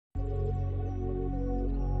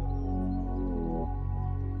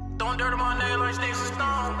Throwing dirt on my name like sticks and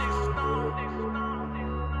stones.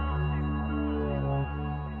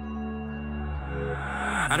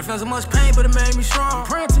 I done felt so much pain, but it made me strong.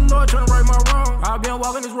 Praying to the Lord, trying to right my wrong. I've been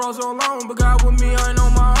walking this road so long, but God with me, I ain't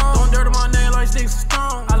on my own. Throwing dirt on my name like sticks and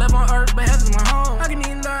stones. I left on earth, but heaven's my home. I can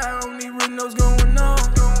even lie, I don't need really know what's going on.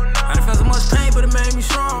 I done felt so much pain, but it made me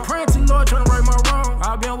strong. Praying to the Lord, trying to right my wrong.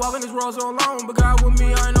 I've been walking this road so long, but God with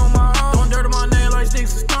me, I ain't on my own. Throwing dirt on my name like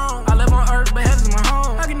sticks and stones. I left on earth, but heaven's my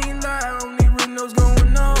home. I can even lie, I don't need really know what's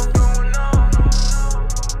going on.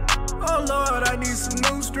 Oh Lord, I need some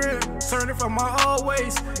new strength. Turning from my old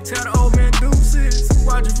ways. Tell the old man deuces.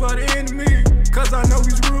 Watching for the enemy, cause I know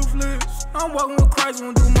he's ruthless. I'm walking with Christ,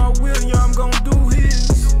 gonna do my will, yeah, I'm gonna do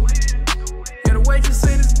his. Yeah, the way you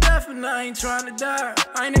say this death, and I ain't trying to die.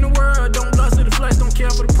 I ain't in the world, don't lust to the flesh, don't care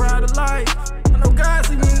for the pride of life. I know God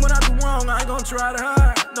see me when I do wrong, I ain't gonna try to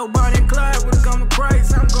hide. Nobody in Clyde, when it come to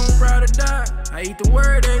Christ, I'm gonna ride or die. I eat the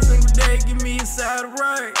word every single day, give me a side of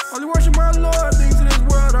rice. Only worship my Lord, things in this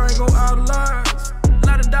world, I ain't gon' idolize. A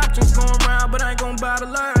lot of doctrines going around, but I ain't gon' buy the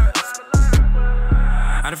lies.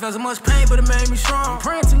 I done felt so much pain, but it made me strong.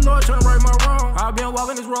 Praying to the Lord, trying to right my wrong. I've been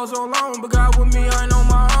walking this road so long, but God with me, I ain't on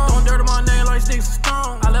my own. Throwing dirt on my name like sticks and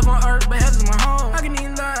stones. I left on earth, but heaven's my home. I can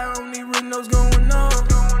even lie, I don't need really know what's going on.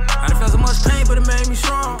 I done felt so much pain, but it made me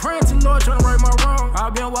strong. Praying to the Lord, trying to right my wrong.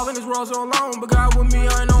 I've been walking this road so long, but God with me,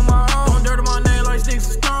 I ain't